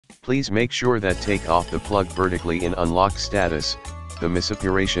Please make sure that take off the plug vertically in unlock status. The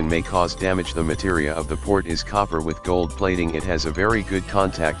misaspiration may cause damage. The material of the port is copper with gold plating. It has a very good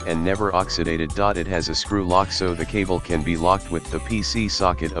contact and never oxidated. It has a screw lock so the cable can be locked with the PC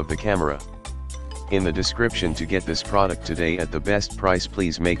socket of the camera. In the description to get this product today at the best price,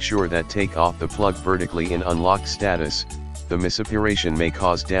 please make sure that take off the plug vertically in unlock status. The misaspiration may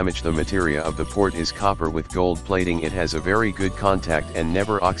cause damage. The material of the port is copper with gold plating. It has a very good contact and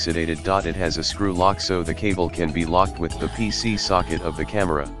never oxidated. It has a screw lock so the cable can be locked with the PC socket of the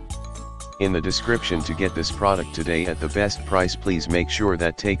camera. In the description to get this product today at the best price, please make sure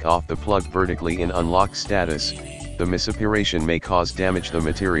that take off the plug vertically in unlock status. The misaspiration may cause damage. The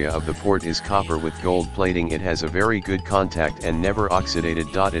material of the port is copper with gold plating. It has a very good contact and never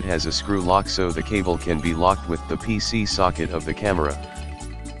oxidated. It has a screw lock so the cable can be locked with the PC socket of the camera.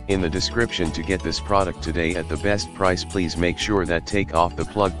 In the description to get this product today at the best price, please make sure that take off the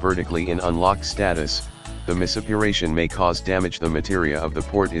plug vertically in unlock status. The misaspiration may cause damage. The material of the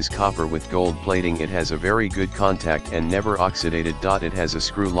port is copper with gold plating. It has a very good contact and never oxidated. It has a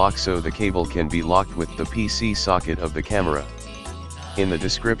screw lock so the cable can be locked with the PC socket of the camera. In the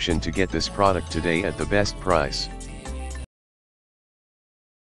description to get this product today at the best price.